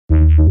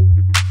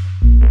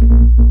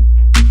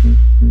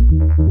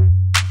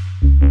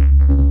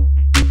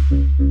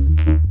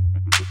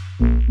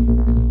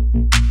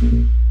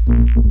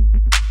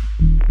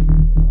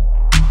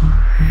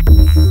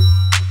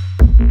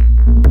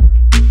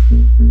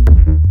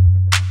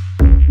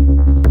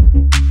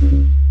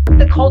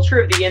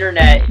culture of the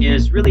internet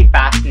is really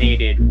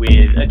fascinated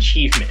with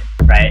achievement,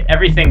 right?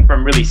 Everything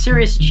from really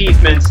serious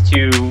achievements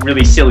to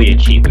really silly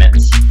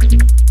achievements.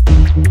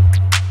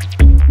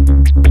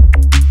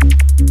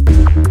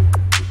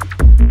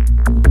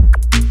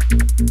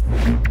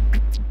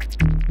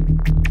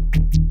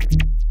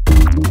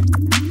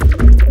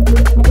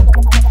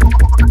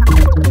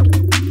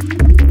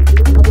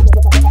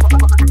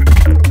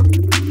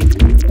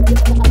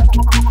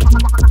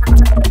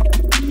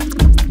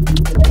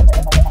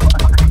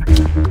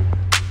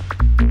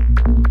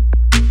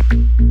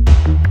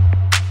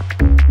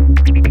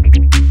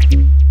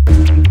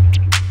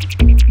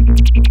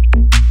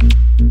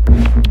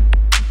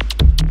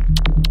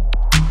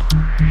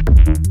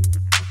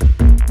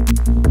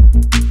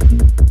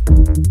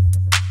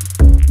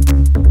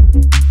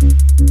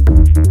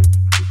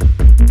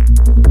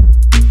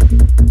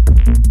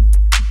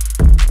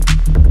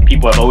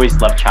 People have always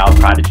loved child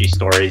prodigy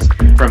stories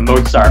from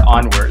Mozart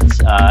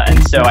onwards,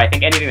 and so I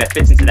think anything that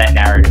fits into that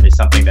narrative is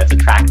something that's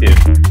attractive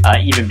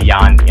even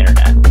beyond the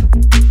internet.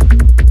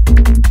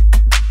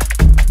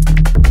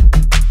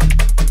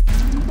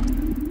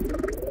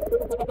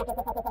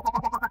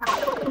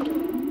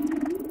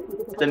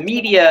 The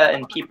media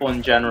and people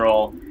in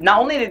general, not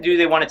only do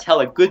they want to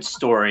tell a good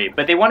story,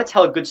 but they want to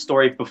tell a good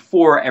story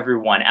before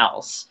everyone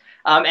else.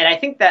 And I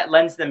think that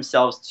lends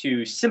themselves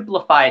to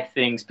simplify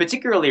things,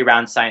 particularly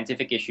around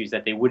scientific issues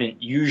that they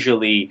wouldn't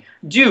usually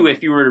do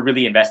if you were to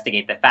really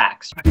investigate the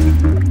facts.